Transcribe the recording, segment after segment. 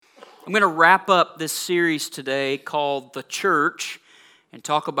I'm going to wrap up this series today called The Church and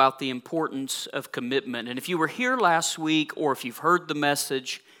talk about the importance of commitment. And if you were here last week or if you've heard the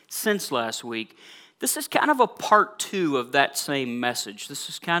message since last week, this is kind of a part two of that same message. This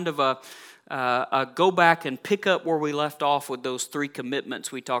is kind of a go back and pick up where we left off with those three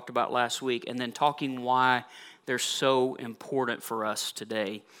commitments we talked about last week and then talking why they're so important for us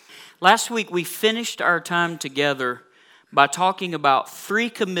today. Last week we finished our time together by talking about three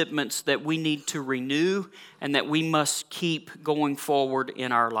commitments that we need to renew and that we must keep going forward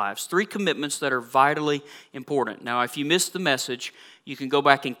in our lives. Three commitments that are vitally important. Now, if you missed the message, you can go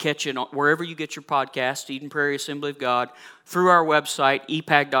back and catch it wherever you get your podcast, Eden Prairie Assembly of God, through our website,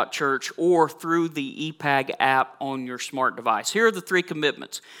 epag.church, or through the epag app on your smart device. Here are the three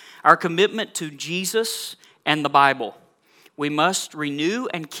commitments. Our commitment to Jesus and the Bible. We must renew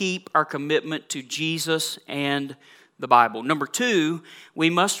and keep our commitment to Jesus and the Bible. Number two, we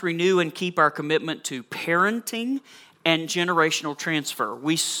must renew and keep our commitment to parenting and generational transfer.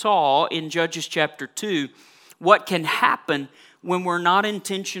 We saw in Judges chapter 2 what can happen when we're not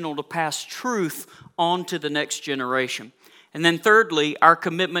intentional to pass truth on to the next generation. And then thirdly, our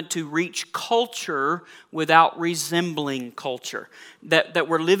commitment to reach culture without resembling culture. That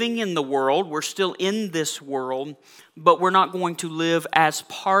we're living in the world, we're still in this world, but we're not going to live as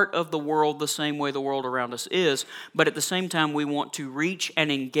part of the world the same way the world around us is. But at the same time, we want to reach and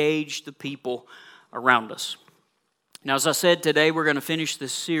engage the people around us. Now, as I said, today we're going to finish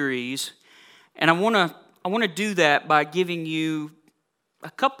this series, and I want to do that by giving you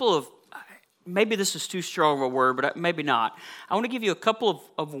a couple of, maybe this is too strong of a word, but maybe not. I want to give you a couple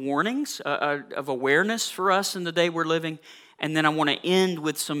of warnings, of awareness for us in the day we're living, and then I want to end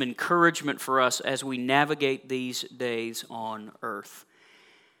with some encouragement for us as we navigate these days on earth.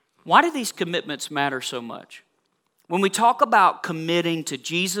 Why do these commitments matter so much? When we talk about committing to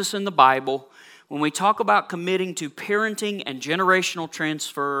Jesus and the Bible, when we talk about committing to parenting and generational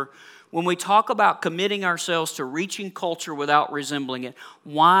transfer, when we talk about committing ourselves to reaching culture without resembling it,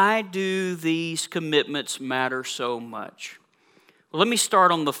 why do these commitments matter so much? Well, let me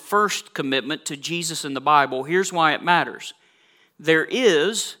start on the first commitment to Jesus and the Bible. Here's why it matters. There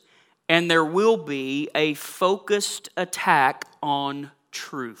is and there will be a focused attack on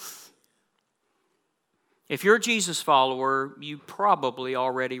truth. If you're a Jesus follower, you probably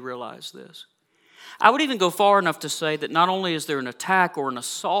already realize this. I would even go far enough to say that not only is there an attack or an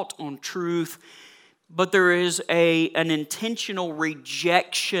assault on truth, but there is an intentional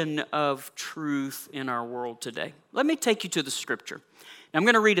rejection of truth in our world today. Let me take you to the scripture. Now, I'm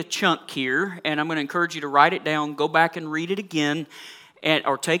going to read a chunk here, and I'm going to encourage you to write it down, go back and read it again,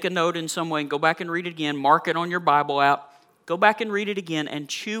 or take a note in some way and go back and read it again, mark it on your Bible app, go back and read it again, and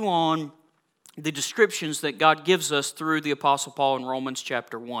chew on the descriptions that God gives us through the Apostle Paul in Romans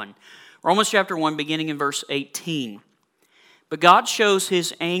chapter 1. Romans chapter 1, beginning in verse 18. But God shows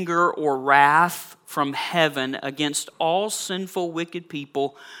His anger or wrath from heaven against all sinful, wicked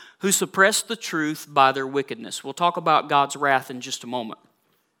people who suppress the truth by their wickedness. We'll talk about God's wrath in just a moment.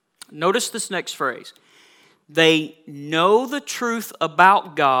 Notice this next phrase. They know the truth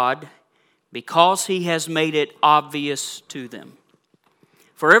about God because He has made it obvious to them.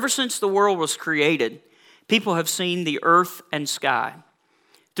 For ever since the world was created, people have seen the earth and sky.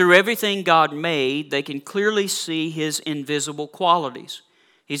 Through everything God made, they can clearly see His invisible qualities,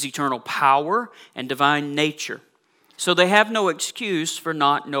 His eternal power and divine nature. So they have no excuse for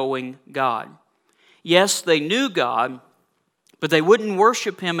not knowing God. Yes, they knew God, but they wouldn't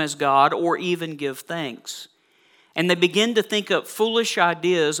worship Him as God or even give thanks. And they begin to think up foolish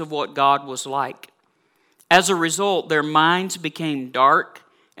ideas of what God was like. As a result, their minds became dark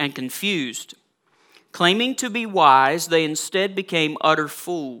and confused. Claiming to be wise, they instead became utter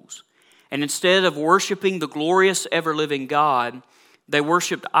fools. And instead of worshiping the glorious, ever-living God, they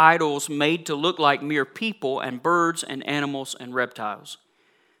worshiped idols made to look like mere people and birds and animals and reptiles.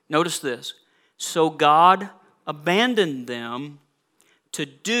 Notice this. So God abandoned them to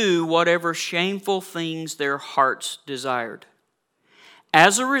do whatever shameful things their hearts desired.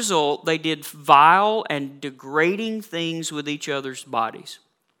 As a result, they did vile and degrading things with each other's bodies.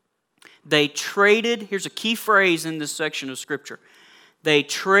 They traded, here's a key phrase in this section of Scripture, they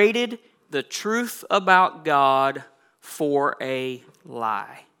traded the truth about God for a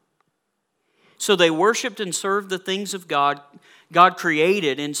lie. So they worshiped and served the things of God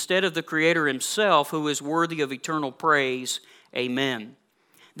created instead of the Creator Himself, who is worthy of eternal praise. Amen.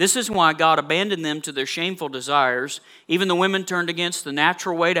 This is why God abandoned them to their shameful desires. Even the women turned against the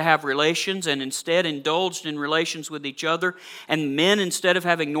natural way to have relations and instead indulged in relations with each other. And men, instead of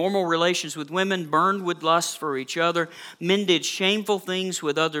having normal relations with women, burned with lust for each other. Men did shameful things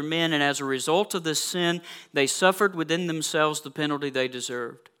with other men, and as a result of this sin, they suffered within themselves the penalty they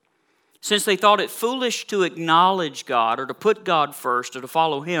deserved. Since they thought it foolish to acknowledge God or to put God first or to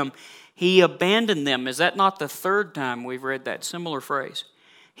follow Him, He abandoned them. Is that not the third time we've read that similar phrase?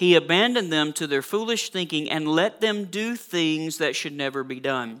 He abandoned them to their foolish thinking and let them do things that should never be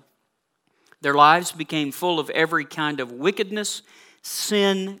done. Their lives became full of every kind of wickedness,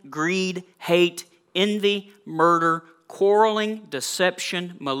 sin, greed, hate, envy, murder, quarreling,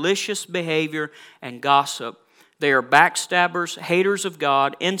 deception, malicious behavior, and gossip. They are backstabbers, haters of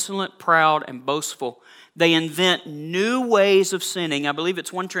God, insolent, proud, and boastful. They invent new ways of sinning. I believe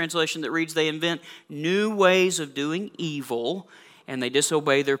it's one translation that reads, they invent new ways of doing evil, and they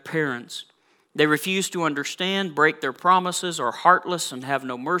disobey their parents. They refuse to understand, break their promises, are heartless, and have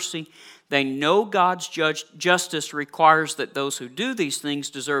no mercy. They know God's justice requires that those who do these things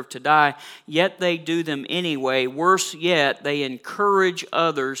deserve to die, yet they do them anyway. Worse yet, they encourage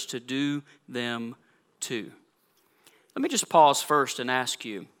others to do them too. Let me just pause first and ask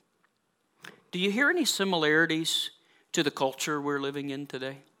you, do you hear any similarities to the culture we're living in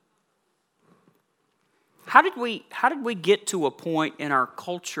today? How did we get to a point in our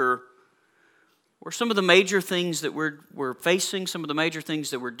culture where some of the major things that we're facing, some of the major things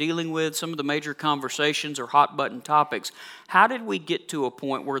that we're dealing with, some of the major conversations or hot button topics, how did we get to a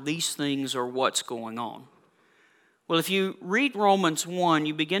point where these things are what's going on? Well, if you read Romans 1,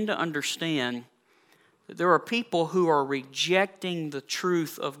 you begin to understand that there are people who are rejecting the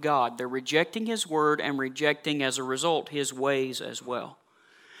truth of God. They're rejecting His Word and rejecting, as a result, His ways as well.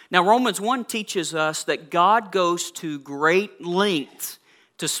 Now, Romans 1 teaches us that God goes to great lengths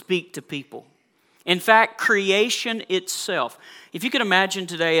to speak to people. In fact, creation itself. If you could imagine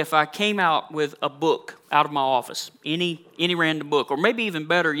today if I came out with a book out of my office, any random book, or maybe even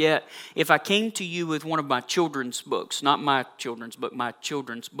better yet, if I came to you with one of my children's books, not my children's book, my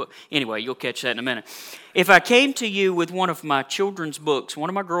children's book. Anyway, you'll catch that in a minute. If I came to you with one of my children's books, one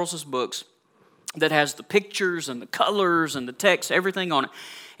of my girls' books, that has the pictures and the colors and the text, everything on it,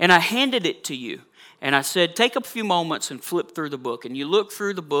 and I handed it to you, and I said, take a few moments and flip through the book. And you look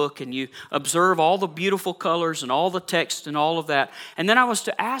through the book and you observe all the beautiful colors and all the text and all of that. And then I was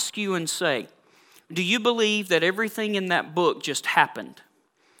to ask you and say, do you believe that everything in that book just happened?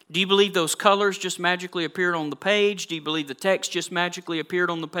 Do you believe those colors just magically appeared on the page? Do you believe the text just magically appeared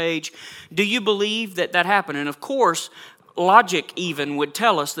on the page? Do you believe that that happened? And of course, logic even would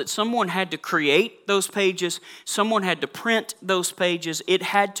tell us that someone had to create those pages, someone had to print those pages, it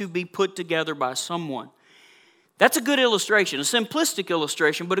had to be put together by someone. That's a good illustration, a simplistic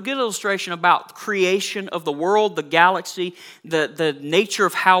illustration, but a good illustration about creation of the world, the galaxy, the nature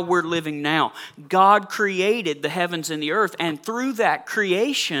of how we're living now. God created the heavens and the earth, and through that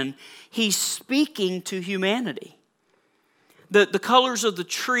creation, He's speaking to humanity. The colors of the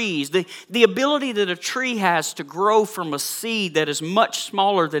trees, the ability that a tree has to grow from a seed that is much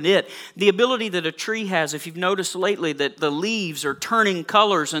smaller than it, the ability that a tree has, if you've noticed lately, that the leaves are turning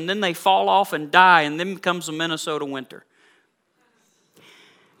colors and then they fall off and die and then becomes a Minnesota winter.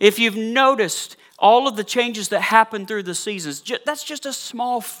 If you've noticed all of the changes that happen through the seasons, that's just a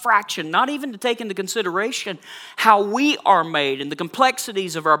small fraction, not even to take into consideration how we are made and the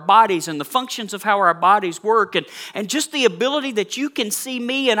complexities of our bodies and the functions of how our bodies work and just the ability that you can see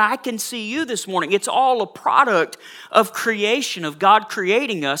me and I can see you this morning. It's all a product of creation, of God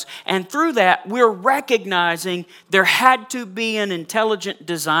creating us, and through that we're recognizing there had to be an intelligent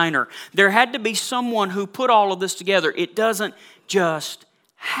designer. There had to be someone who put all of this together. It doesn't just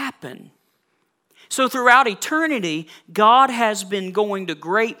happen. So throughout eternity, God has been going to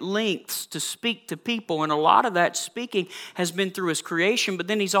great lengths to speak to people, and a lot of that speaking has been through His creation, but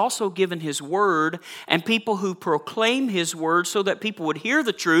then He's also given His Word and people who proclaim His Word so that people would hear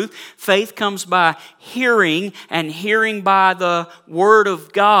the truth. Faith comes by hearing, and hearing by the Word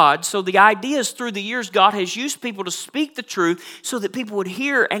of God. So the idea is through the years, God has used people to speak the truth so that people would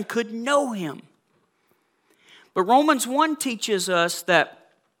hear and could know Him. But Romans 1 teaches us that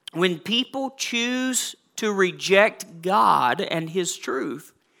when people choose to reject God and His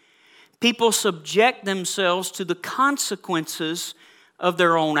truth, people subject themselves to the consequences of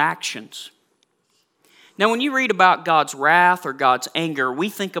their own actions. Now, when you read about God's wrath or God's anger, we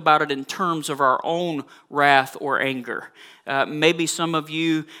think about it in terms of our own wrath or anger. Maybe some of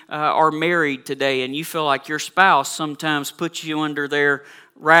you are married today and you feel like your spouse sometimes puts you under their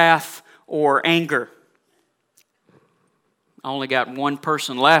wrath or anger. I only got one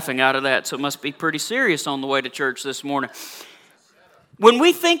person laughing out of that, so it must be pretty serious on the way to church this morning. When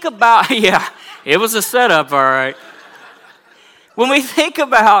we think about, yeah, it was a setup, all right. When we think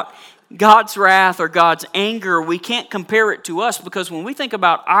about God's wrath or God's anger, we can't compare it to us, because when we think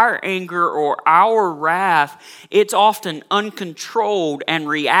about our anger or our wrath, it's often uncontrolled and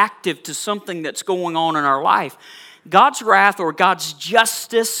reactive to something that's going on in our life. God's wrath or God's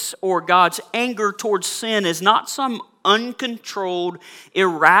justice or God's anger towards sin is not some uncontrolled,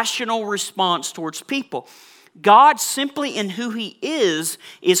 irrational response towards people. God, simply in who He is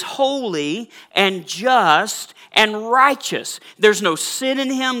holy and just and righteous. There's no sin in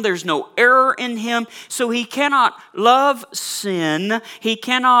Him. There's no error in Him. So He cannot love sin. He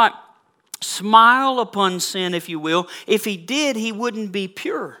cannot smile upon sin, if you will. If He did, He wouldn't be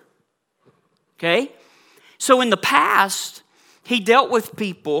pure. Okay? So in the past, He dealt with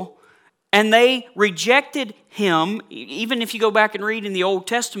people and they rejected Him. Even if you go back and read in the Old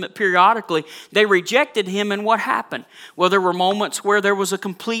Testament periodically, they rejected Him, and what happened? Well, there were moments where there was a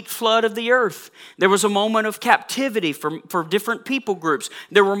complete flood of the earth. There was a moment of captivity for different people groups.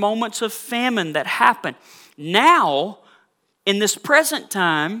 There were moments of famine that happened. Now, in this present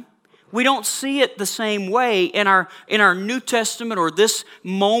time, we don't see it the same way in our New Testament or this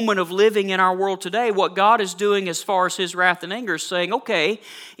moment of living in our world today. What God is doing as far as His wrath and anger is saying, okay,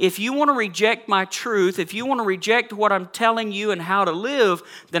 if you want to reject my truth, if you want to reject what I'm telling you and how to live,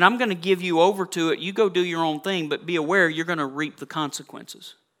 then I'm going to give you over to it. You go do your own thing, but be aware you're going to reap the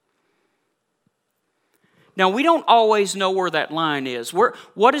consequences. Now, we don't always know where that line is.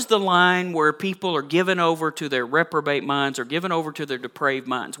 What is the line where people are given over to their reprobate minds or given over to their depraved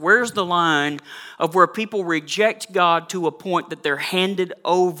minds? Where's the line of where people reject God to a point that they're handed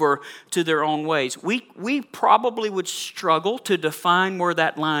over to their own ways? We probably would struggle to define where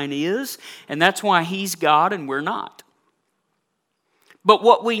that line is, and that's why He's God and we're not. But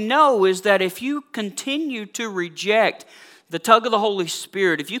what we know is that if you continue to reject the tug of the Holy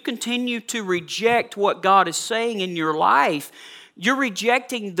Spirit, if you continue to reject what God is saying in your life, you're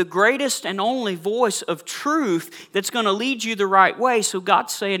rejecting the greatest and only voice of truth that's going to lead you the right way. So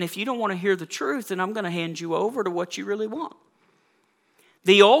God's saying, if you don't want to hear the truth, then I'm going to hand you over to what you really want.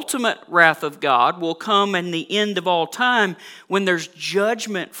 The ultimate wrath of God will come in the end of all time when there's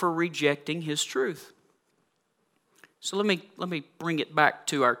judgment for rejecting His truth. So let me bring it back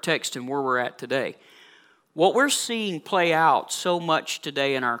to our text and where we're at today. What we're seeing play out so much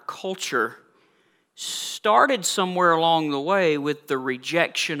today in our culture started somewhere along the way with the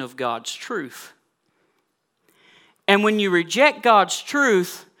rejection of God's truth. And when you reject God's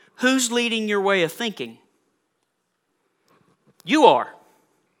truth, who's leading your way of thinking? You are.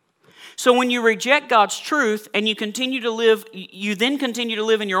 So when you reject God's truth and you then continue to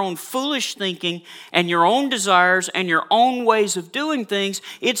live in your own foolish thinking and your own desires and your own ways of doing things,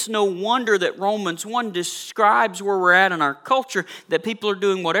 it's no wonder that Romans 1 describes where we're at in our culture, that people are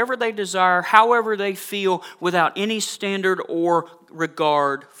doing whatever they desire, however they feel, without any standard or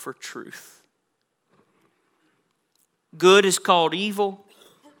regard for truth. Good is called evil.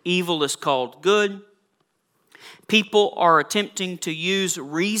 Evil is called good. People are attempting to use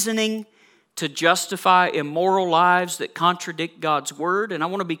reasoning to justify immoral lives that contradict God's word. And I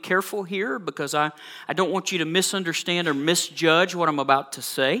want to be careful here because I don't want you to misunderstand or misjudge what I'm about to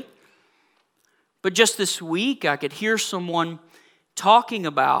say. But just this week, I could hear someone talking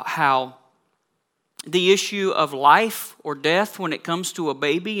about how the issue of life or death when it comes to a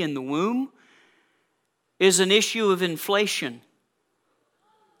baby in the womb is an issue of inflation.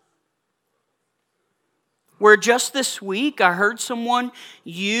 Where just this week I heard someone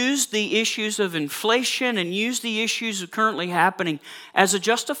use the issues of inflation and use the issues currently happening as a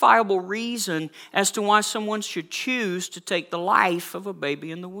justifiable reason as to why someone should choose to take the life of a baby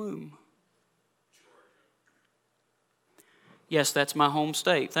in the womb. Yes, that's my home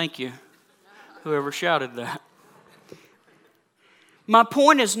state. Thank you, whoever shouted that. My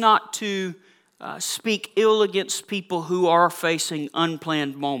point is not to speak ill against people who are facing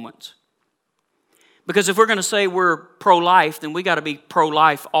unplanned moments. Because if we're going to say we're pro-life, then we got to be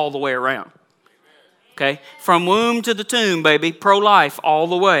pro-life all the way around. Okay? From womb to the tomb, baby, pro-life all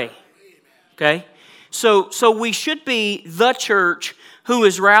the way. Okay? So we should be the church who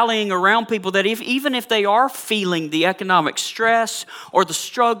is rallying around people that even if they are feeling the economic stress or the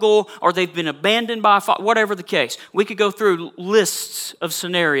struggle or they've been abandoned by whatever the case, we could go through lists of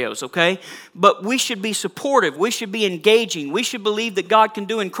scenarios, okay? But we should be supportive. We should be engaging. We should believe that God can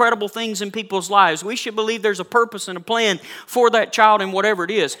do incredible things in people's lives. We should believe there's a purpose and a plan for that child and whatever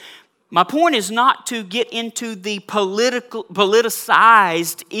it is. My point is not to get into the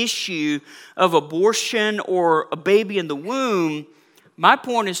politicized issue of abortion or a baby in the womb. My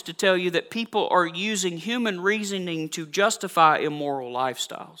point is to tell you that people are using human reasoning to justify immoral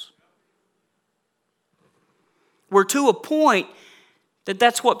lifestyles. We're to a point that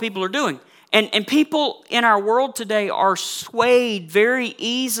that's what people are doing. And people in our world today are swayed very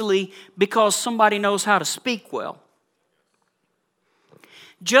easily because somebody knows how to speak well.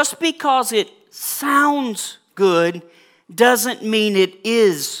 Just because it sounds good doesn't mean it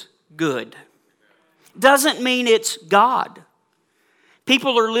is good. Doesn't mean it's God.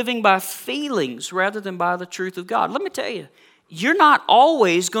 People are living by feelings rather than by the truth of God. Let me tell you, you're not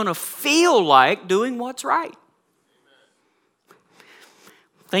always going to feel like doing what's right.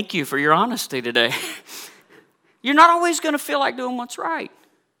 Thank you for your honesty today. You're not always going to feel like doing what's right.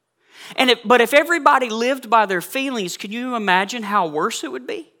 But if everybody lived by their feelings, can you imagine how worse it would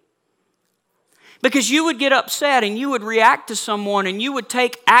be? Because you would get upset and you would react to someone and you would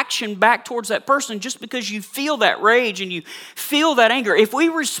take action back towards that person just because you feel that rage and you feel that anger. If we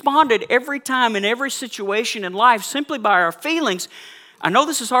responded every time in every situation in life simply by our feelings, I know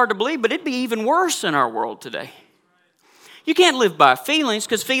this is hard to believe, but it'd be even worse in our world today. You can't live by feelings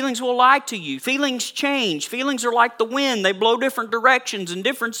because feelings will lie to you. Feelings change. Feelings are like the wind. They blow different directions and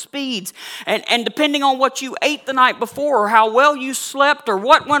different speeds. And depending on what you ate the night before or how well you slept or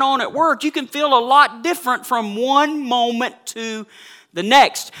what went on at work, you can feel a lot different from one moment to the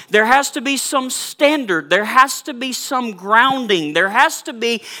next. There has to be some standard. There has to be some grounding. There has to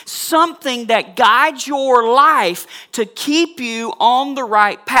be something that guides your life to keep you on the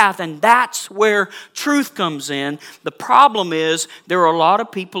right path. And that's where truth comes in. The problem is there are a lot of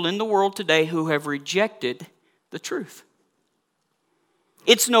people in the world today who have rejected the truth.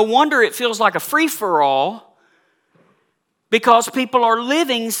 It's no wonder it feels like a free-for-all, because people are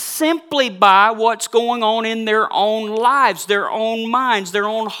living simply by what's going on in their own lives, their own minds, their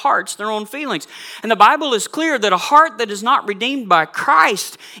own hearts, their own feelings. And the Bible is clear that a heart that is not redeemed by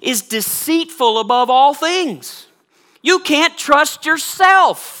Christ is deceitful above all things. You can't trust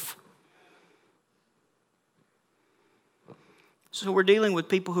yourself. So we're dealing with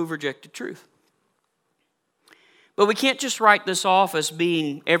people who've rejected truth. But we can't just write this off as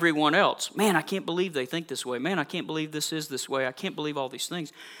being everyone else. Man, I can't believe they think this way. Man, I can't believe this is this way. I can't believe all these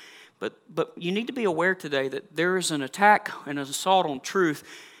things. But you need to be aware today that there is an attack and an assault on truth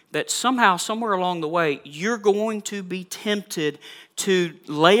that somehow, somewhere along the way, you're going to be tempted to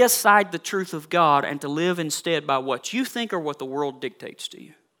lay aside the truth of God and to live instead by what you think or what the world dictates to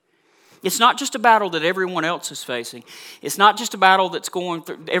you. It's not just a battle that everyone else is facing. It's not just a battle that's going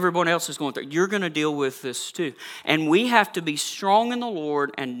through, everyone else is going through. You're going to deal with this too. And we have to be strong in the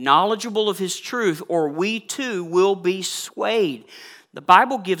Lord and knowledgeable of His truth, or we too will be swayed. The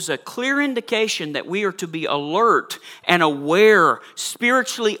Bible gives a clear indication that we are to be alert and aware,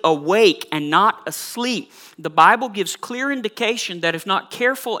 spiritually awake and not asleep. The Bible gives clear indication that if not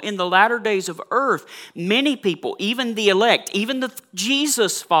careful in the latter days of earth, many people, even the elect, even the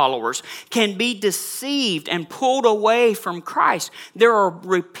Jesus followers, can be deceived and pulled away from Christ. There are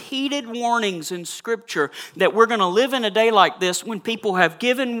repeated warnings in Scripture that we're going to live in a day like this when people have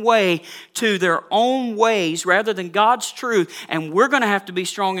given way to their own ways rather than God's truth, and we're going to have to be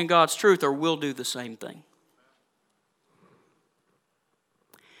strong in God's truth or we'll do the same thing.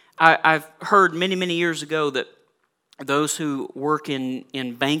 I've heard many, many years ago that those who work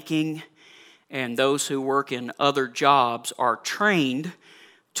in banking and those who work in other jobs are trained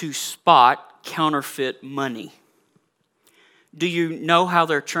to spot counterfeit money. Do you know how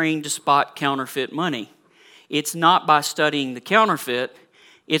they're trained to spot counterfeit money? It's not by studying the counterfeit,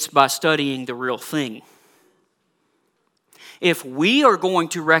 it's by studying the real thing. If we are going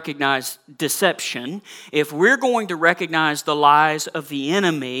to recognize deception, if we're going to recognize the lies of the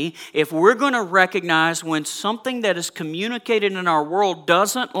enemy, if we're going to recognize when something that is communicated in our world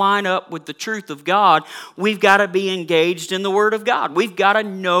doesn't line up with the truth of God, we've got to be engaged in the Word of God. We've got to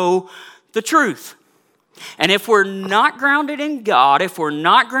know the truth. And if we're not grounded in God, if we're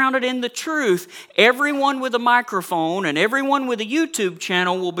not grounded in the truth, everyone with a microphone and everyone with a YouTube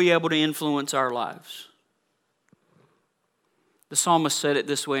channel will be able to influence our lives. The psalmist said it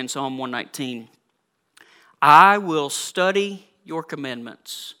this way in Psalm 119. I will study your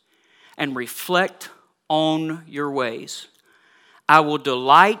commandments and reflect on your ways. I will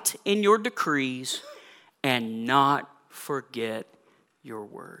delight in your decrees and not forget your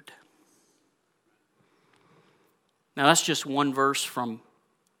word. Now that's just one verse from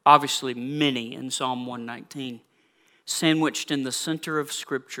obviously many in Psalm 119. Sandwiched in the center of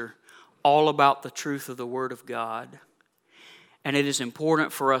Scripture, all about the truth of the Word of God. And it is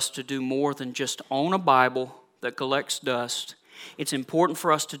important for us to do more than just own a Bible that collects dust. It's important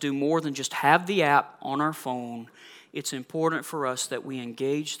for us to do more than just have the app on our phone. It's important for us that we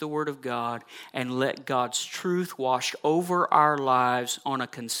engage the Word of God and let God's truth wash over our lives on a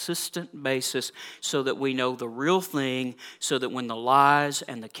consistent basis so that we know the real thing, so that when the lies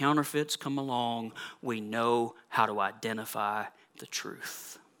and the counterfeits come along, we know how to identify the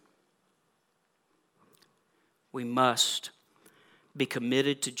truth. We must be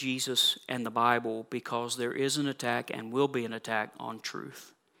committed to Jesus and the Bible because there is an attack and will be an attack on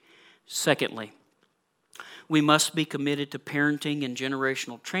truth. Secondly, we must be committed to parenting and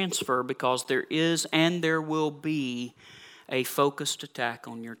generational transfer because there is and there will be a focused attack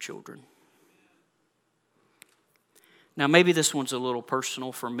on your children. Now, maybe this one's a little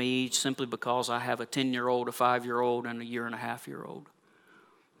personal for me simply because I have a 10-year-old, a 5-year-old, and a 1.5-year-old.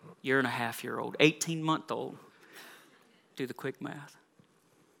 18-month-old. Do the quick math.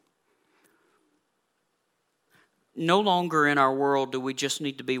 No longer in our world do we just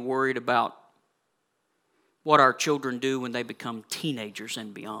need to be worried about what our children do when they become teenagers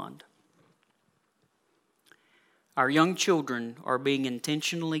and beyond. Our young children are being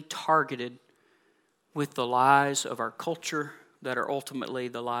intentionally targeted with the lies of our culture that are ultimately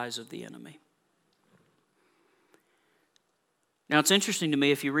the lies of the enemy. Now, it's interesting to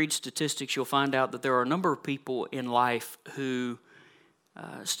me, if you read statistics, you'll find out that there are a number of people in life who,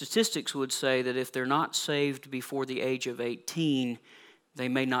 statistics would say that if they're not saved before the age of 18, they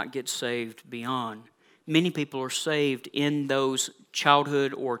may not get saved beyond. Many people are saved in those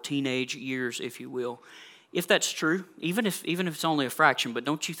childhood or teenage years, if you will. If that's true, even if it's only a fraction, but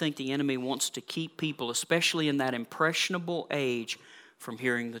don't you think the enemy wants to keep people, especially in that impressionable age, from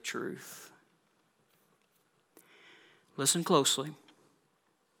hearing the truth? Listen closely.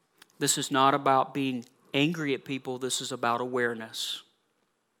 This is not about being angry at people. This is about awareness.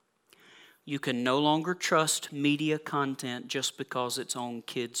 You can no longer trust media content just because it's on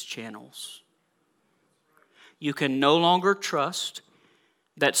kids' channels. You can no longer trust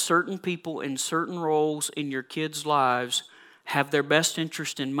that certain people in certain roles in your kids' lives have their best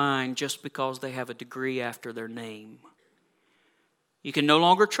interest in mind just because they have a degree after their name. You can no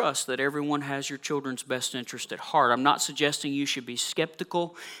longer trust that everyone has your children's best interest at heart. I'm not suggesting you should be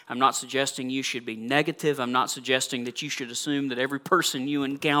skeptical. I'm not suggesting you should be negative. I'm not suggesting that you should assume that every person you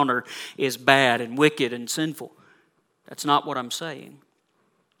encounter is bad and wicked and sinful. That's not what I'm saying.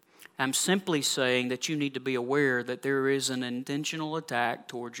 I'm simply saying that you need to be aware that there is an intentional attack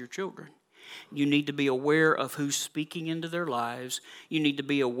towards your children. You need to be aware of who's speaking into their lives. You need to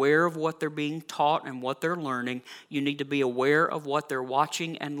be aware of what they're being taught and what they're learning. You need to be aware of what they're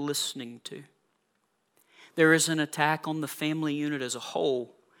watching and listening to. There is an attack on the family unit as a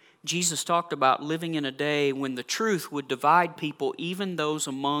whole. Jesus talked about living in a day when the truth would divide people, even those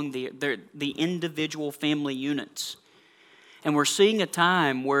among the individual family units. And we're seeing a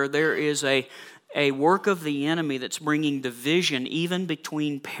time where there is a work of the enemy that's bringing division even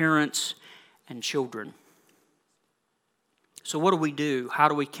between parents and children. So what do we do? How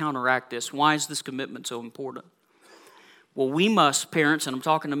do we counteract this? Why is this commitment so important? Well, we must, parents, and I'm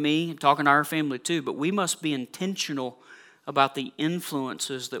talking to me, and talking to our family too, but we must be intentional about the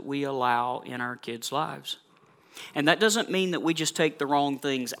influences that we allow in our kids' lives. And that doesn't mean that we just take the wrong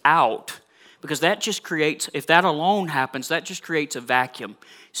things out, because that just creates, if that alone happens, that just creates a vacuum.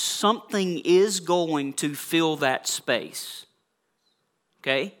 Something is going to fill that space.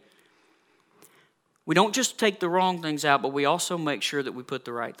 Okay? We don't just take the wrong things out, but we also make sure that we put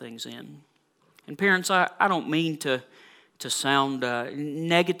the right things in. And parents, I don't mean to sound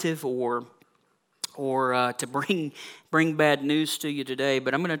negative or to bring bad news to you today,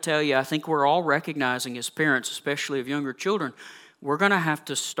 but I'm going to tell you, I think we're all recognizing as parents, especially of younger children, we're going to have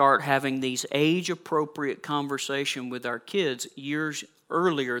to start having these age-appropriate conversation with our kids years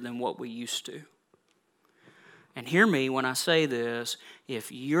earlier than what we used to. And hear me when I say this,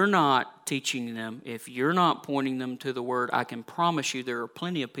 if you're not teaching them, if you're not pointing them to the Word, I can promise you there are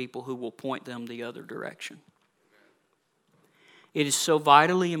plenty of people who will point them the other direction. It is so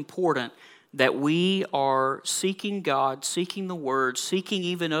vitally important that we are seeking God, seeking the Word, seeking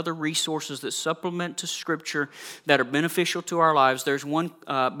even other resources that supplement to Scripture that are beneficial to our lives. There's one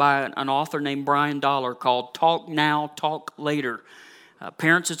by an author named Brian Dollar called Talk Now, Talk Later.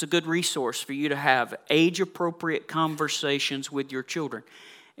 Parents, it's a good resource for you to have age-appropriate conversations with your children.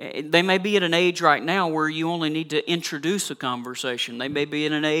 They may be at an age right now where you only need to introduce a conversation. They may be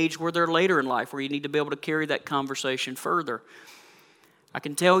in an age where they're later in life where you need to be able to carry that conversation further. I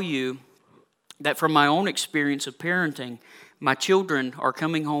can tell you that from my own experience of parenting, my children are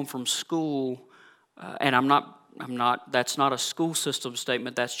coming home from school, and I'm not that's not a school system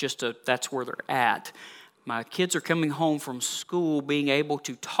statement, that's where they're at. My kids are coming home from school being able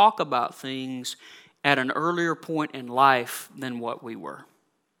to talk about things at an earlier point in life than what we were.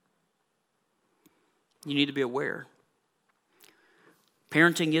 You need to be aware.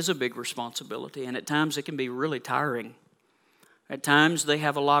 Parenting is a big responsibility, and at times it can be really tiring. At times they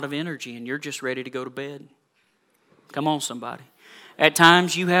have a lot of energy and you're just ready to go to bed. Come on, somebody. At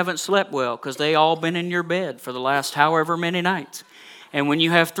times you haven't slept well because they all been in your bed for the last however many nights. And when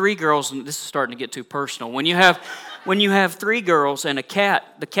you have 3 girls, and this is starting to get too personal, when you have 3 girls and a cat,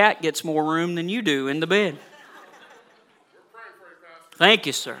 the cat gets more room than you do in the bed. Thank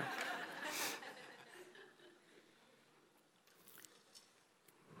you, sir.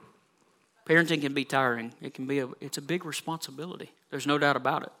 Parenting can be tiring. It's a big responsibility. There's no doubt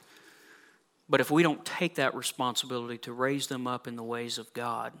about it. But if we don't take that responsibility to raise them up in the ways of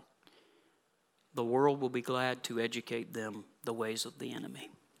God, the world will be glad to educate them the ways of the enemy.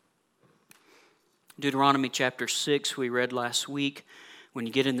 Deuteronomy chapter 6 we read last week. When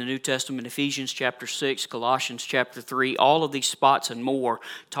you get in the New Testament, Ephesians chapter 6, Colossians chapter 3, all of these spots and more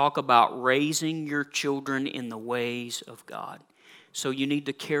talk about raising your children in the ways of God. So you need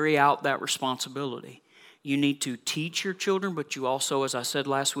to carry out that responsibility. You need to teach your children, but you also, as I said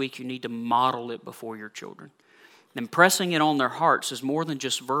last week, you need to model it before your children. Impressing it on their hearts is more than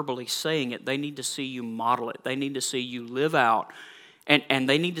just verbally saying it. They need to see you model it. They need to see you live out. And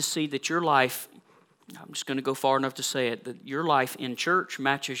they need to see that your life, I'm just going to go far enough to say it, that your life in church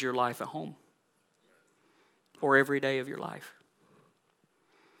matches your life at home or every day of your life.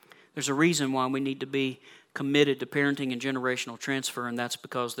 There's a reason why we need to be committed to parenting and generational transfer, and that's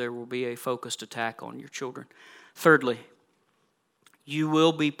because there will be a focused attack on your children. Thirdly, you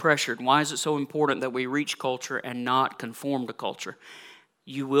will be pressured. Why is it so important that we reach culture and not conform to culture?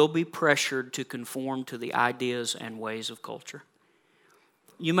 You will be pressured to conform to the ideas and ways of culture.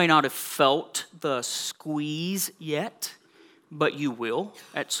 You may not have felt the squeeze yet, but you will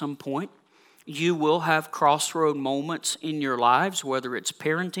at some point. You will have crossroad moments in your lives, whether it's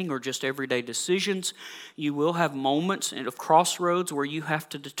parenting or just everyday decisions. You will have moments of crossroads where you have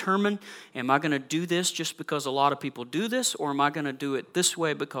to determine, am I going to do this just because a lot of people do this, or am I going to do it this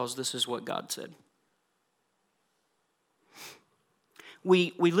way because this is what God said?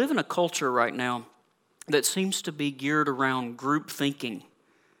 We live in a culture right now that seems to be geared around group thinking.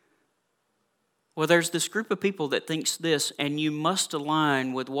 Well, there's this group of people that thinks this, and you must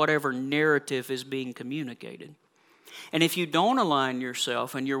align with whatever narrative is being communicated. And if you don't align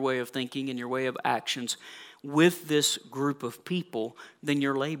yourself and your way of thinking and your way of actions with this group of people, then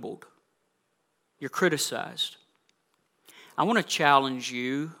you're labeled. You're criticized. I want to challenge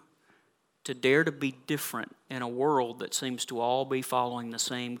you to dare to be different in a world that seems to all be following the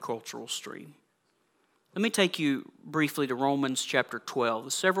same cultural stream. Let me take you briefly to Romans chapter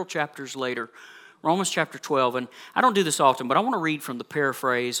 12. Several chapters later, Romans chapter 12, and I don't do this often, but I want to read from the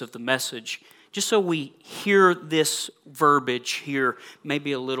paraphrase of the Message, just so we hear this verbiage here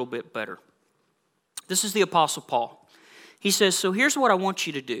maybe a little bit better. This is the Apostle Paul. He says, so here's what I want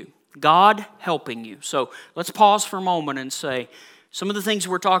you to do. God helping you. So let's pause for a moment and say, some of the things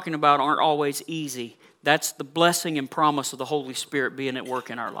we're talking about aren't always easy. That's the blessing and promise of the Holy Spirit being at work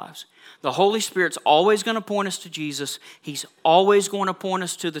in our lives. The Holy Spirit's always going to point us to Jesus. He's always going to point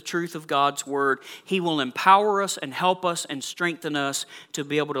us to the truth of God's Word. He will empower us and help us and strengthen us to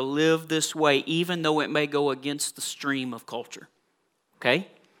be able to live this way, even though it may go against the stream of culture. Okay?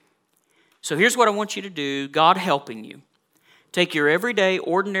 So here's what I want you to do, God helping you. Take your everyday,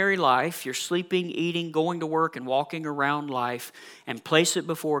 ordinary life, your sleeping, eating, going to work, and walking around life, and place it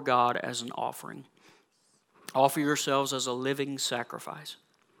before God as an offering. Offer yourselves as a living sacrifice.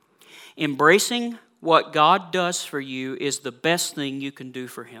 Embracing what God does for you is the best thing you can do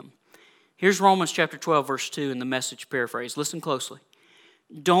for Him. Here's Romans chapter 12, verse 2 in the Message paraphrase. Listen closely.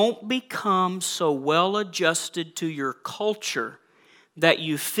 Don't become so well adjusted to your culture that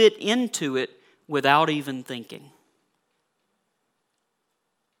you fit into it without even thinking.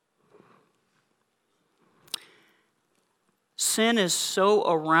 Sin is so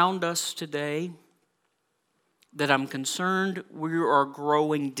around us today that I'm concerned we are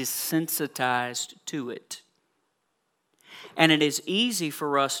growing desensitized to it. And it is easy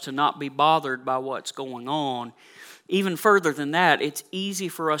for us to not be bothered by what's going on. Even further than that, it's easy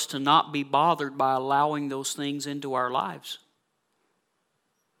for us to not be bothered by allowing those things into our lives.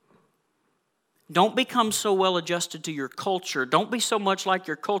 Don't become so well adjusted to your culture. Don't be so much like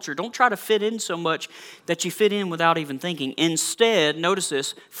your culture. Don't try to fit in so much that you fit in without even thinking. Instead, notice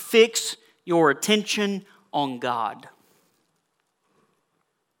this, fix your attention on God.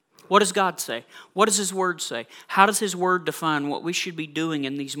 What does God say? What does His Word say? How does His Word define what we should be doing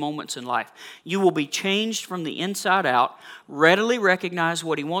in these moments in life? You will be changed from the inside out, readily recognize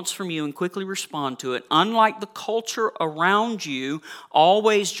what He wants from you and quickly respond to it. Unlike the culture around you,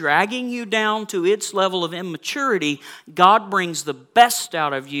 always dragging you down to its level of immaturity, God brings the best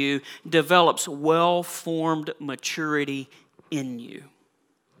out of you, develops well-formed maturity in you.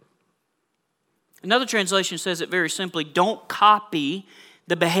 Another translation says it very simply, don't copy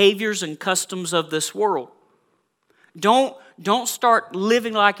the behaviors and customs of this world. Don't start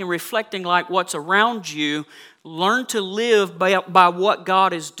living like and reflecting like what's around you. Learn to live by what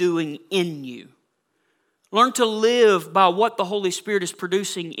God is doing in you. Learn to live by what the Holy Spirit is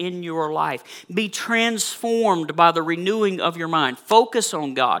producing in your life. Be transformed by the renewing of your mind. Focus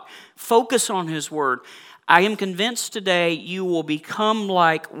on God. Focus on His Word. I am convinced today you will become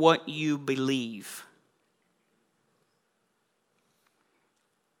like what you believe.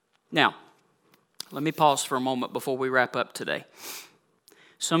 Now, let me pause for a moment before we wrap up today.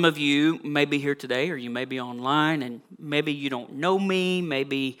 Some of you may be here today, or you may be online, and maybe you don't know me.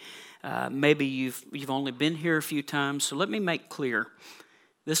 Maybe you've only been here a few times. So let me make clear: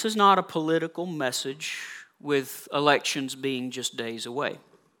 this is not a political message with elections being just days away.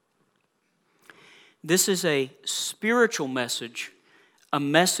 This is a spiritual message, a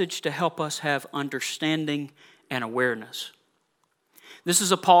message to help us have understanding and awareness. This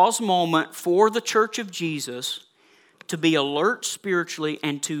is a pause moment for the Church of Jesus to be alert spiritually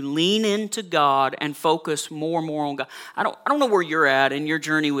and to lean into God and focus more and more on God. I don't know where you're at in your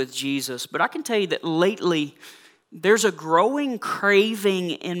journey with Jesus, but I can tell you that lately there's a growing craving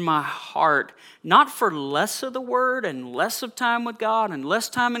in my heart, not for less of the Word and less of time with God and less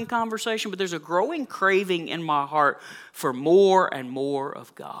time in conversation, but there's a growing craving in my heart for more and more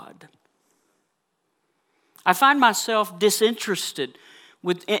of God. I find myself disinterested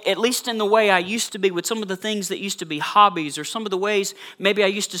with, at least in the way I used to be, with some of the things that used to be hobbies, or some of the ways maybe I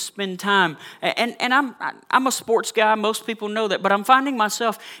used to spend time. And I'm a sports guy. Most people know that. But I'm finding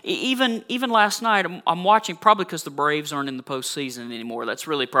myself, even last night, I'm watching, probably because the Braves aren't in the postseason anymore. That's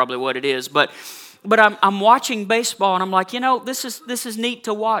really probably what it is. But I'm watching baseball, and I'm like, this is neat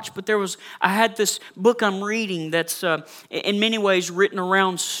to watch. But I had this book I'm reading that's in many ways written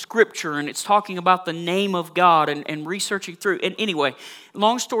around Scripture, and it's talking about the name of God and researching through. And anyway,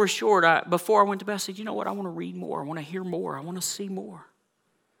 long story short, before I went to bed, I said, you know what? I want to read more. I want to hear more. I want to see more.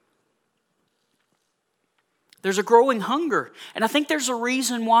 There's a growing hunger. And I think there's a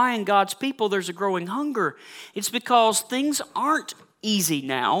reason why in God's people there's a growing hunger. It's because things aren't easy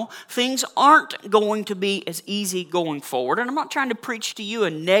now. Things aren't going to be as easy going forward. And I'm not trying to preach to you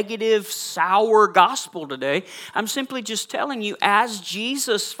a negative, sour gospel today. I'm simply just telling you, as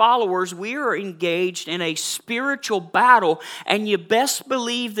Jesus followers, we are engaged in a spiritual battle, and you best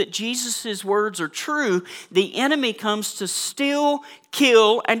believe that Jesus' words are true. The enemy comes to steal,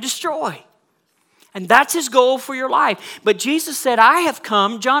 kill, and destroy. And that's his goal for your life. But Jesus said, I have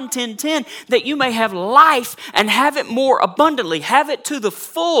come, John 10:10, that you may have life and have it more abundantly. Have it to the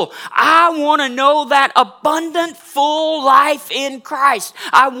full. I want to know that abundant, full life in Christ.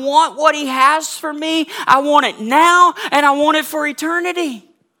 I want what He has for me. I want it now, and I want it for eternity.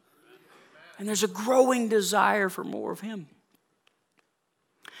 And there's a growing desire for more of Him.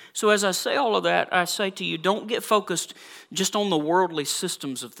 So as I say all of that, I say to you, don't get focused just on the worldly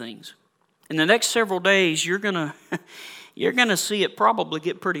systems of things. In the next several days, you're gonna see it probably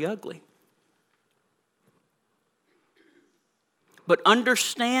get pretty ugly. But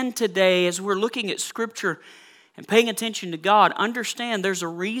understand today, as we're looking at Scripture and paying attention to God, understand there's a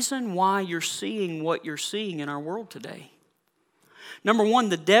reason why you're seeing what you're seeing in our world today. Number one,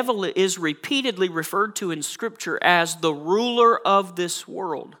 the devil is repeatedly referred to in Scripture as the ruler of this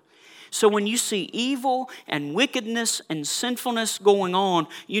world. So when you see evil and wickedness and sinfulness going on,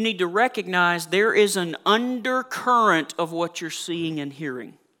 you need to recognize there is an undercurrent of what you're seeing and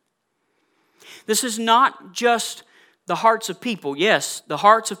hearing. This is not just the hearts of people. Yes, the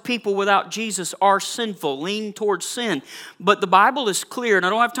hearts of people without Jesus are sinful, lean towards sin. But the Bible is clear, and I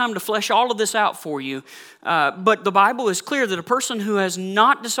don't have time to flesh all of this out for you, but the Bible is clear that a person who has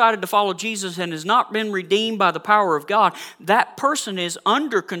not decided to follow Jesus and has not been redeemed by the power of God, that person is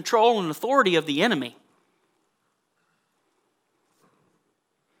under control and authority of the enemy.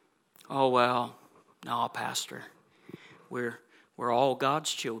 Oh, well, no, Pastor, we're all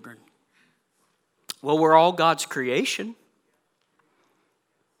God's children. Well, we're all God's creation.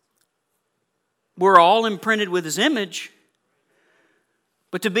 We're all imprinted with His image.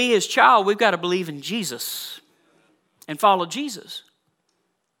 But to be His child, we've got to believe in Jesus and follow Jesus.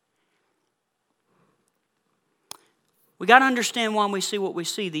 We got to understand why we see what we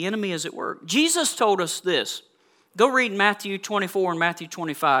see. The enemy is at work. Jesus told us this. Go read Matthew 24 and Matthew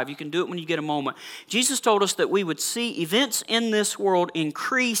 25. You can do it when you get a moment. Jesus told us that we would see events in this world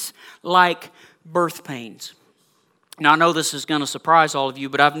increase like birth pains. Now, I know this is going to surprise all of you,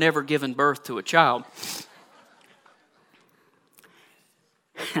 but I've never given birth to a child.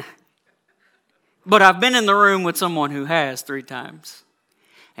 But I've been in the room with someone who has 3 times.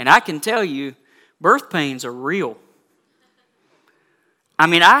 And I can tell you, birth pains are real. I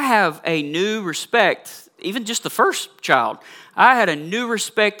mean, I have a new respect, even just the first child. I had a new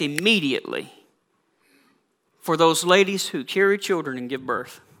respect immediately for those ladies who carry children and give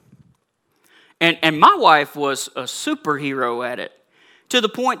birth. And my wife was a superhero at it, to the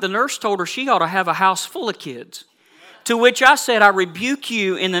point the nurse told her she ought to have a house full of kids. To which I said, I rebuke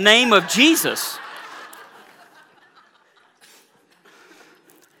you in the name of Jesus.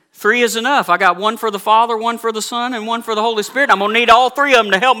 3 is enough. I got 1 for the Father, 1 for the Son, and 1 for the Holy Spirit. I'm going to need all 3 of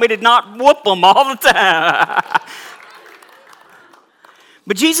them to help me to not whoop them all the time.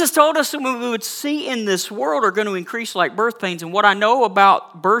 But Jesus told us that what we would see in this world are going to increase like birth pains. And what I know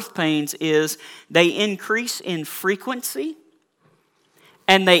about birth pains is they increase in frequency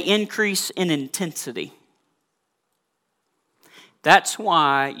and they increase in intensity. That's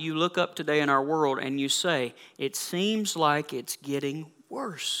why you look up today in our world and you say, it seems like it's getting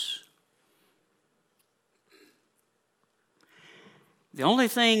worse. The only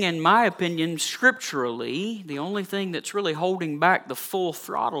thing, in my opinion, scripturally, the only thing that's really holding back the full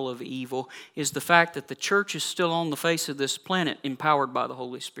throttle of evil is the fact that the church is still on the face of this planet empowered by the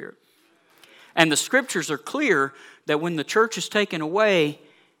Holy Spirit. And the scriptures are clear that when the church is taken away,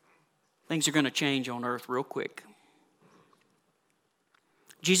 things are going to change on earth real quick.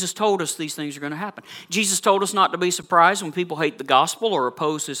 Jesus told us these things are going to happen. Jesus told us not to be surprised when people hate the gospel or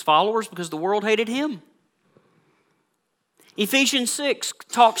oppose his followers because the world hated him. Ephesians 6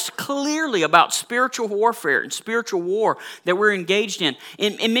 talks clearly about spiritual warfare and spiritual war that we're engaged in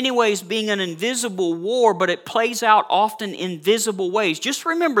many ways being an invisible war, but it plays out often in visible ways. Just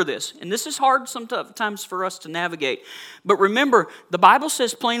remember this, and this is hard sometimes for us to navigate, but remember, the Bible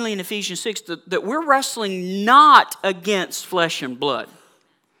says plainly in Ephesians 6 that we're wrestling not against flesh and blood.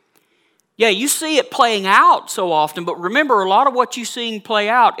 Yeah, you see it playing out so often, but remember, a lot of what you're seeing play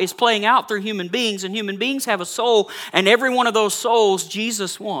out is playing out through human beings, and human beings have a soul, and every one of those souls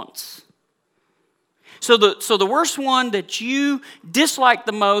Jesus wants. So the worst one that you dislike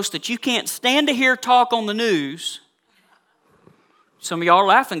the most, that you can't stand to hear talk on the news, some of y'all are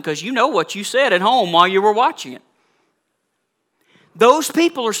laughing because you know what you said at home while you were watching it. Those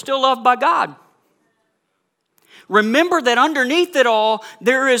people are still loved by God. Remember that underneath it all,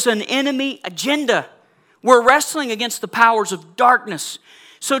 there is an enemy agenda. We're wrestling against the powers of darkness.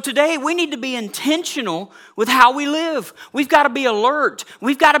 So today, we need to be intentional with how we live. We've got to be alert.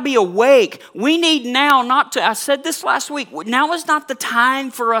 We've got to be awake. We need now not to, I said this last week, now is not the time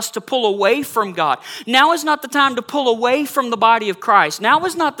for us to pull away from God. Now is not the time to pull away from the body of Christ. Now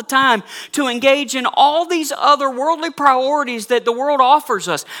is not the time to engage in all these other worldly priorities that the world offers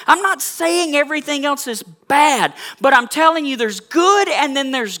us. I'm not saying everything else is bad, but I'm telling you there's good and then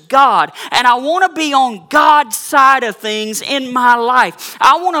there's God. And I want to be on God's side of things in my life.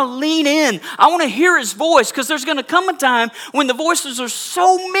 I want to lean in. I want to hear His voice because there's going to come a time when the voices are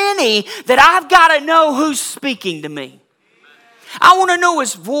so many that I've got to know who's speaking to me. I want to know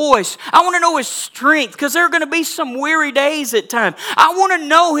His voice. I want to know His strength because there are going to be some weary days at times. I want to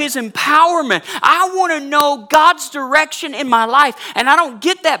know His empowerment. I want to know God's direction in my life. And I don't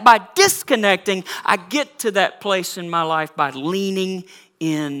get that by disconnecting. I get to that place in my life by leaning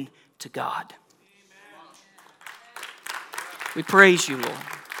in to God. We praise you, Lord.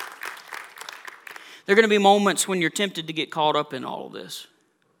 There are going to be moments when you're tempted to get caught up in all of this.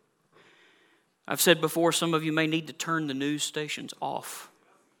 I've said before, some of you may need to turn the news stations off.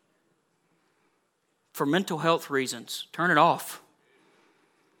 For mental health reasons, turn it off.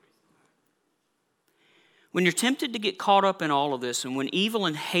 When you're tempted to get caught up in all of this, and when evil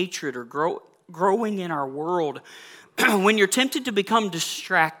and hatred are growing in our world, when you're tempted to become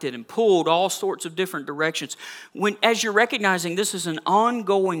distracted and pulled all sorts of different directions, as you're recognizing this is an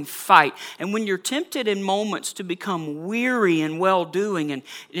ongoing fight, and when you're tempted in moments to become weary in well-doing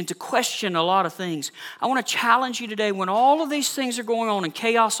and to question a lot of things, I want to challenge you today, when all of these things are going on and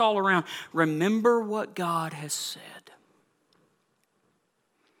chaos all around, remember what God has said.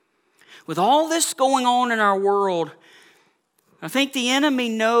 With all this going on in our world, I think the enemy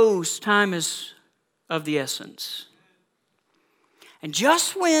knows time is of the essence. And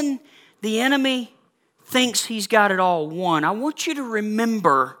just when the enemy thinks he's got it all won, I want you to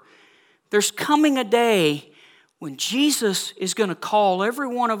remember there's coming a day when Jesus is going to call every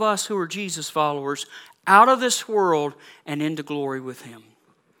one of us who are Jesus followers out of this world and into glory with Him.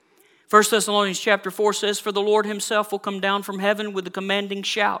 1 Thessalonians chapter 4 says, "For the Lord Himself will come down from heaven with a commanding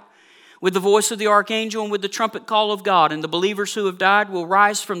shout, with the voice of the archangel and with the trumpet call of God, and the believers who have died will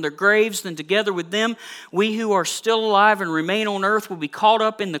rise from their graves, then together with them, we who are still alive and remain on earth will be caught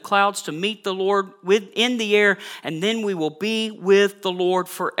up in the clouds to meet the Lord in the air, and then we will be with the Lord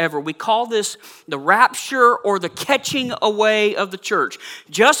forever." We call this the rapture or the catching away of the church.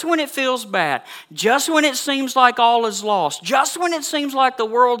 Just when it feels bad, just when it seems like all is lost, just when it seems like the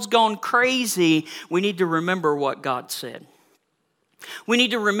world's gone crazy, we need to remember what God said. We need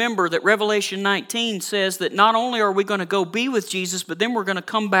to remember that Revelation 19 says that not only are we going to go be with Jesus, but then we're going to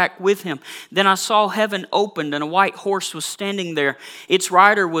come back with Him. "Then I saw heaven opened, and a white horse was standing there. Its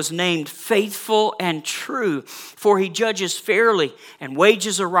rider was named Faithful and True, for he judges fairly and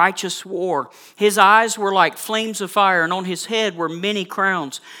wages a righteous war. His eyes were like flames of fire, and on his head were many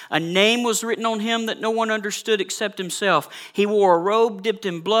crowns. A name was written on him that no one understood except himself. He wore a robe dipped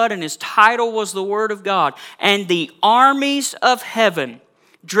in blood, and his title was the Word of God. And the armies of heaven,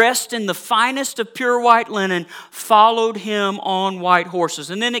 dressed in the finest of pure white linen, followed him on white horses."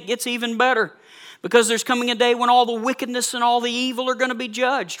 And then it gets even better, because there's coming a day when all the wickedness and all the evil are going to be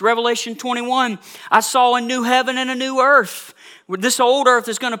judged. Revelation 21, "I saw a new heaven and a new earth." This old earth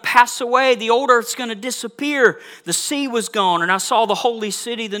is going to pass away. The old earth is going to disappear. The sea was gone, and I saw the holy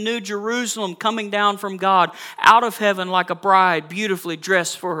city, the new Jerusalem, coming down from God out of heaven like a bride beautifully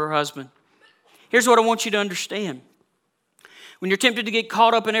dressed for her husband. Here's what I want you to understand. When you're tempted to get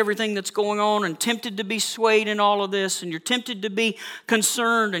caught up in everything that's going on and tempted to be swayed in all of this, and you're tempted to be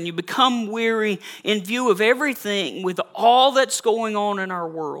concerned and you become weary in view of everything with all that's going on in our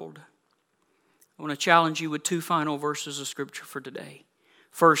world, I want to challenge you with two final verses of Scripture for today.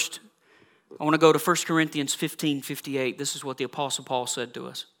 First, I want to go to 1 Corinthians 15:58. This is what the Apostle Paul said to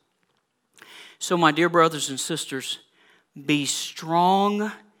us. "So, my dear brothers and sisters, be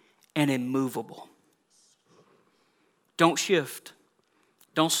strong and immovable." Don't shift.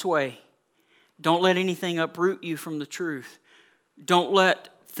 Don't sway. Don't let anything uproot you from the truth. Don't let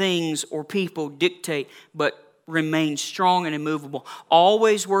things or people dictate, but remain strong and immovable.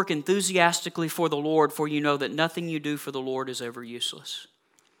 Always work enthusiastically for the Lord, for you know that nothing you do for the Lord is ever useless.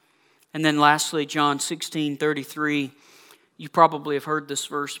 And then lastly, John 16:33. You probably have heard this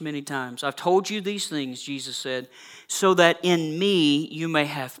verse many times. "I've told you these things," Jesus said, "so that in me you may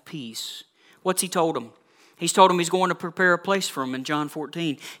have peace." What's He told them? He's told them He's going to prepare a place for them in John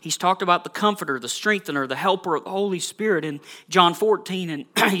 14. He's talked about the Comforter, the Strengthener, the Helper of the Holy Spirit in John 14.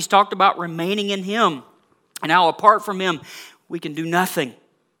 And He's talked about remaining in Him. And how apart from Him, we can do nothing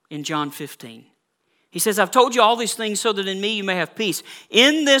in John 15. He says, "I've told you all these things so that in me you may have peace.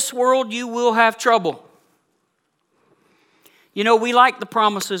 In this world you will have trouble." You know, we like the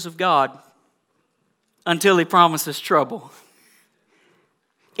promises of God until He promises trouble.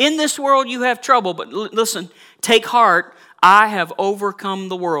 In this world you have trouble, but listen, take heart, I have overcome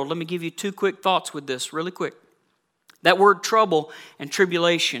the world. Let me give you two quick thoughts with this, really quick. That word trouble and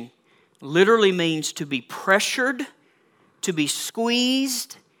tribulation literally means to be pressured, to be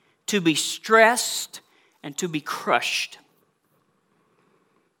squeezed, to be stressed, and to be crushed.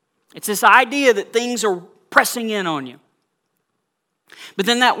 It's this idea that things are pressing in on you. But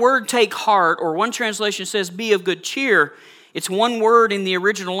then that word take heart, or one translation says be of good cheer. It's one word in the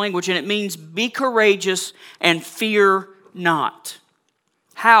original language, and it means be courageous and fear not.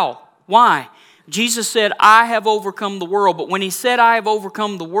 How? Why? Jesus said, "I have overcome the world." But when He said, "I have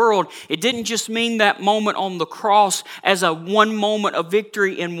overcome the world," it didn't just mean that moment on the cross as a one moment of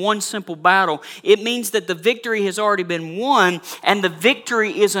victory in one simple battle. It means that the victory has already been won, and the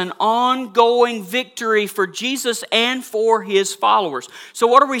victory is an ongoing victory for Jesus and for His followers. So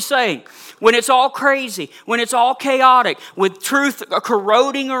what are we saying? When it's all crazy, when it's all chaotic, with truth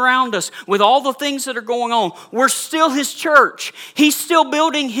corroding around us, with all the things that are going on, we're still His church. He's still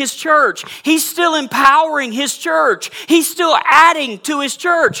building His church. He's still empowering His church. He's still adding to His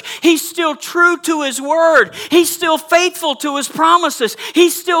church. He's still true to His word. He's still faithful to His promises.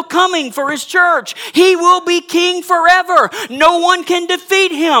 He's still coming for His church. He will be king forever. No one can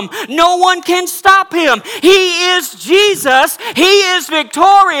defeat Him. No one can stop Him. He is Jesus. He is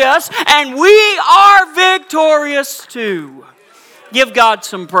victorious, and we are victorious too. Give God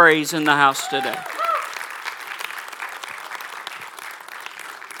some praise in the house today.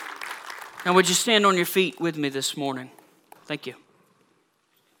 Now, would you stand on your feet with me this morning? Thank you.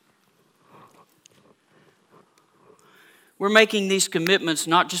 We're making these commitments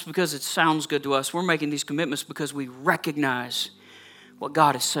not just because it sounds good to us. We're making these commitments because we recognize what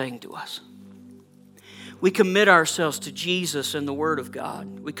God is saying to us. We commit ourselves to Jesus and the Word of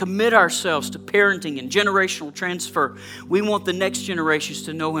God. We commit ourselves to parenting and generational transfer. We want the next generations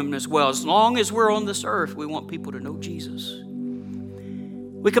to know Him as well. As long as we're on this earth, we want people to know Jesus.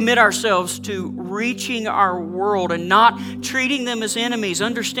 We commit ourselves to reaching our world and not treating them as enemies,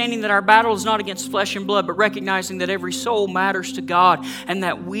 understanding that our battle is not against flesh and blood, but recognizing that every soul matters to God and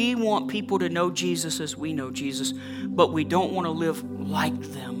that we want people to know Jesus as we know Jesus, but we don't want to live like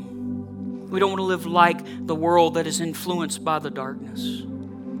them. We don't want to live like the world that is influenced by the darkness.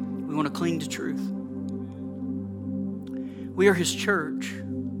 We want to cling to truth. We are His church.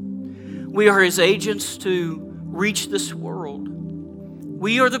 We are His agents to reach this world.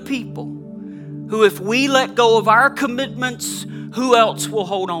 We are the people who, if we let go of our commitments, who else will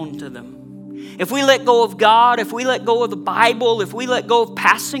hold on to them? If we let go of God, if we let go of the Bible, if we let go of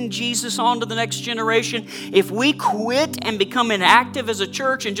passing Jesus on to the next generation, if we quit and become inactive as a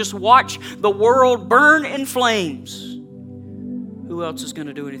church and just watch the world burn in flames, who else is going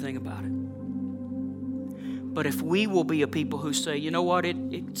to do anything about it? But if we will be a people who say, you know what,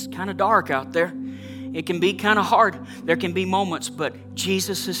 it's kind of dark out there. It can be kind of hard. There can be moments, but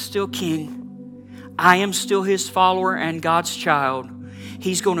Jesus is still King. I am still His follower and God's child.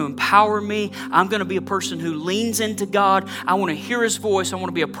 He's going to empower me. I'm going to be a person who leans into God. I want to hear His voice. I want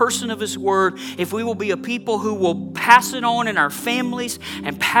to be a person of His Word. If we will be a people who will pass it on in our families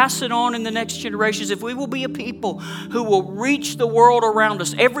and pass it on in the next generations, if we will be a people who will reach the world around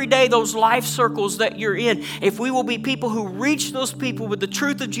us every day, those life circles that you're in, if we will be people who reach those people with the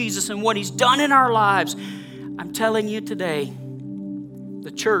truth of Jesus and what He's done in our lives, I'm telling you today,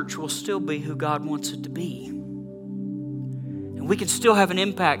 the church will still be who God wants it to be. And we can still have an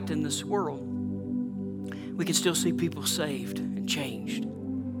impact in this world. We can still see people saved and changed.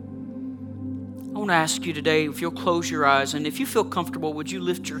 I want to ask you today, if you'll close your eyes, and if you feel comfortable, would you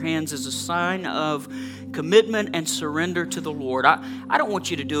lift your hands as a sign of commitment and surrender to the Lord? I don't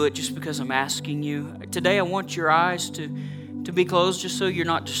want you to do it just because I'm asking you. Today I want your eyes to be closed just so you're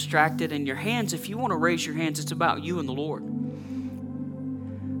not distracted. And your hands, if you want to raise your hands, it's about you and the Lord.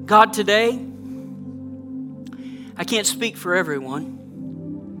 God, today, I can't speak for everyone,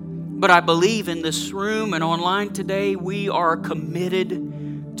 but I believe in this room and online today, we are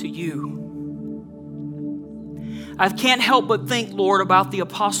committed to you. I can't help but think, Lord, about the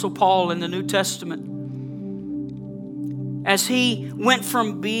Apostle Paul in the New Testament. As he went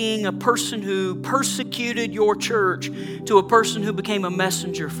from being a person who persecuted your church to a person who became a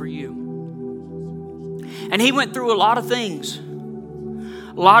messenger for you. And he went through a lot of things.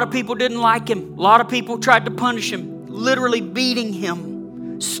 A lot of people didn't like him. A lot of people tried to punish him, literally beating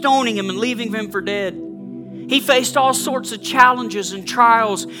him, stoning him, and leaving him for dead. He faced all sorts of challenges and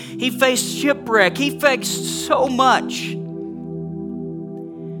trials. He faced shipwreck. He faced so much.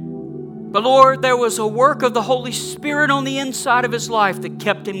 But Lord, there was a work of the Holy Spirit on the inside of his life that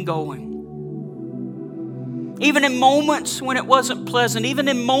kept him going. Even in moments when it wasn't pleasant, even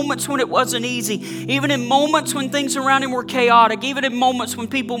in moments when it wasn't easy, even in moments when things around him were chaotic, even in moments when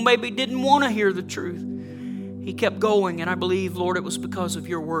people maybe didn't want to hear the truth, he kept going. And I believe, Lord, it was because of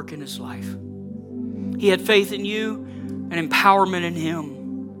your work in his life. He had faith in you and empowerment in him.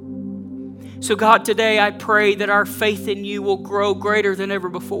 So God, today I pray that our faith in you will grow greater than ever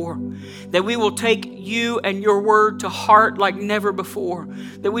before. That we will take you and your word to heart like never before.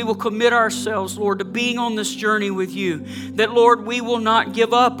 That we will commit ourselves, Lord, to being on this journey with you. That, Lord, we will not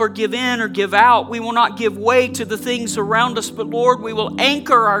give up or give in or give out. We will not give way to the things around us. But, Lord, we will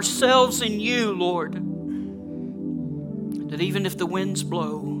anchor ourselves in you, Lord. That even if the winds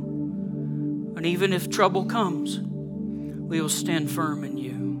blow and even if trouble comes, we will stand firm in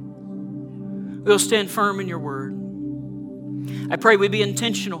you. We'll stand firm in your word. I pray we be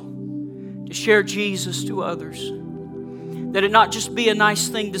intentional to share Jesus to others. That it not just be a nice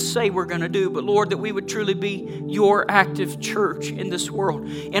thing to say we're going to do, but Lord, that we would truly be your active church in this world,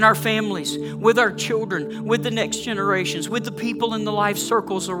 in our families, with our children, with the next generations, with the people in the life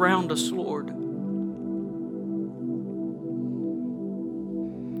circles around us, Lord.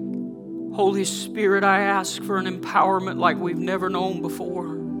 Holy Spirit, I ask for an empowerment like we've never known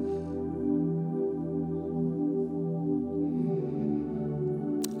before.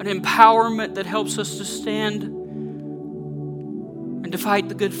 An empowerment that helps us to stand and to fight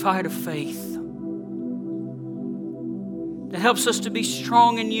the good fight of faith. That helps us to be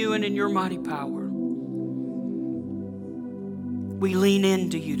strong in you and in your mighty power. We lean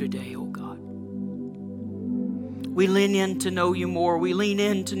into you today, oh God. We lean in to know you more. We lean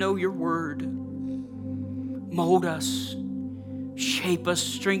in to know your word. Mold us, shape us,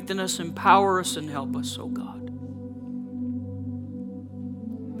 strengthen us, empower us, and help us, oh God.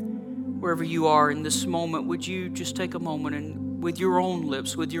 wherever you are in this moment, would you just take a moment and with your own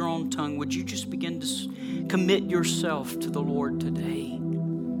lips, with your own tongue, would you just begin to commit yourself to the Lord today?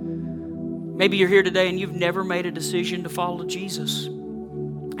 Maybe you're here today and you've never made a decision to follow Jesus,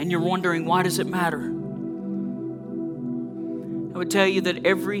 and you're wondering, why does it matter? I would tell you that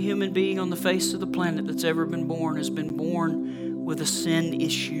every human being on the face of the planet that's ever been born has been born with a sin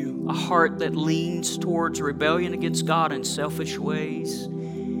issue, a heart that leans towards rebellion against God in selfish ways.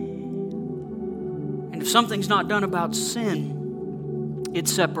 And if something's not done about sin, it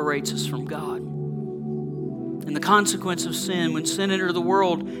separates us from God. And the consequence of sin, when sin entered the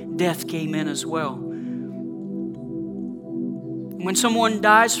world, death came in as well. When someone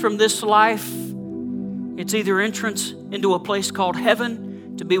dies from this life, it's either entrance into a place called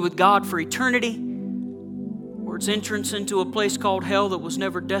heaven to be with God for eternity, or it's entrance into a place called hell that was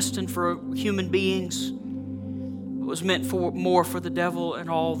never destined for human beings. It was meant for more for the devil and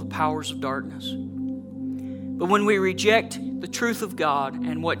all the powers of darkness. But when we reject the truth of God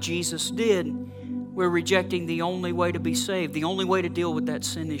and what Jesus did, we're rejecting the only way to be saved, the only way to deal with that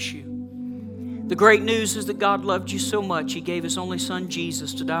sin issue. The great news is that God loved you so much, He gave His only Son,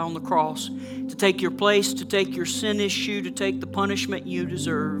 Jesus, to die on the cross, to take your place, to take your sin issue, to take the punishment you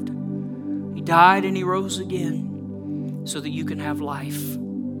deserved. He died and He rose again so that you can have life.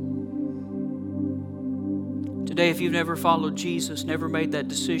 Today, if you've never followed Jesus, never made that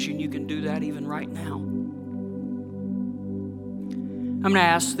decision, you can do that even right now. I'm going to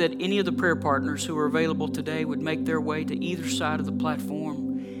ask that any of the prayer partners who are available today would make their way to either side of the platform.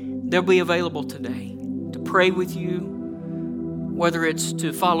 They'll be available today to pray with you, whether it's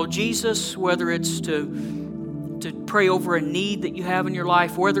to follow Jesus, whether it's to pray over a need that you have in your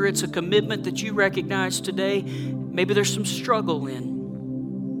life, whether it's a commitment that you recognize today, maybe there's some struggle in.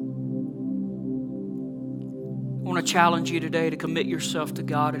 I want to challenge you today to commit yourself to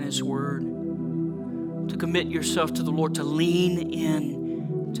God and His Word, to commit yourself to the Lord, to lean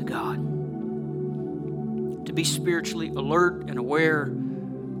in to God, to be spiritually alert and aware,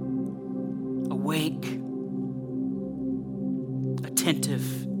 awake, attentive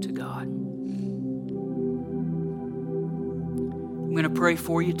to God. I'm going to pray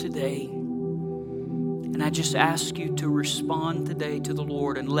for you today, and I just ask you to respond today to the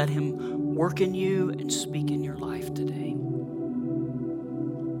Lord and let Him work in you and speak in your life today.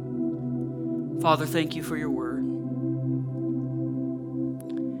 Father, thank you for your word.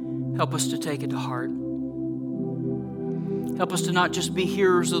 Help us to take it to heart. Help us to not just be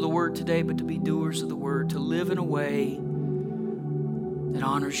hearers of the word today, but to be doers of the word, to live in a way that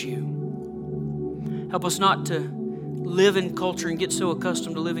honors you. Help us not to live in culture and get so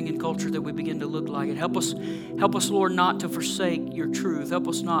accustomed to living in culture that we begin to look like it. Help us, Lord, not to forsake your truth. Help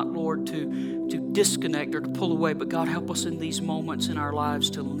us not, Lord, to disconnect or to pull away, but God, help us in these moments in our lives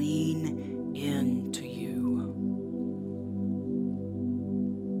to lean into you.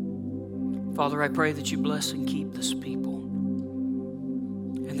 Father, I pray that you bless and keep this people,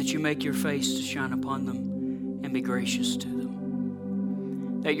 and that you make your face to shine upon them and be gracious to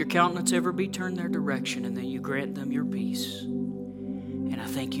them. That your countenance ever be turned their direction, and that you grant them your peace. And I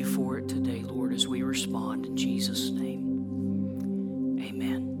thank you for it today, Lord, as we respond in Jesus' name.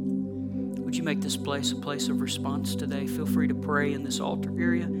 Amen. Would you make this place a place of response today? Feel free to pray in this altar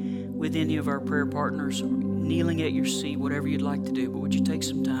area with any of our prayer partners, or kneeling at your seat, whatever you'd like to do. But would you take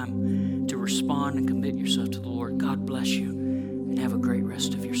some time to respond and commit yourself to the Lord? God bless you, and have a great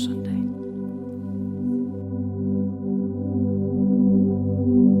rest of your Sunday.